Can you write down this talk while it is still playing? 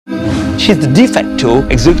She's the de facto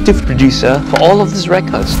executive producer for all of these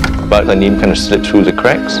records. But her name kind of slipped through the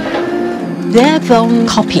cracks. Their film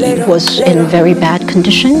copy was in very bad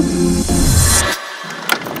condition.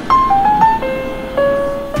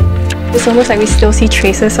 It's almost like we still see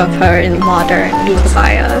traces of her in modern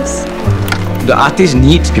bias. The artist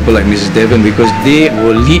needs people like Mrs. Devon because they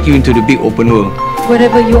will lead you into the big open world.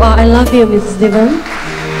 Wherever you are, I love you, Mrs. Devon.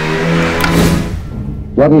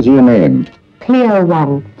 What is your name? Clear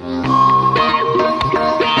one.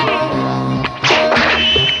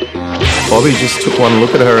 Bobby just took one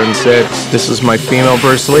look at her and said, "This is my female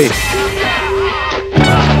Bruce Lee."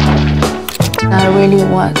 I really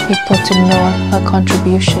want people to know her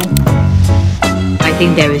contribution. I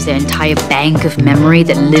think there is an entire bank of memory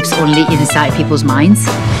that lives only inside people's minds.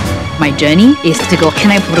 My journey is to go, can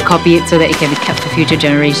I photocopy it so that it can be kept for future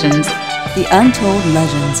generations? The Untold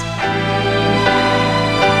Legends.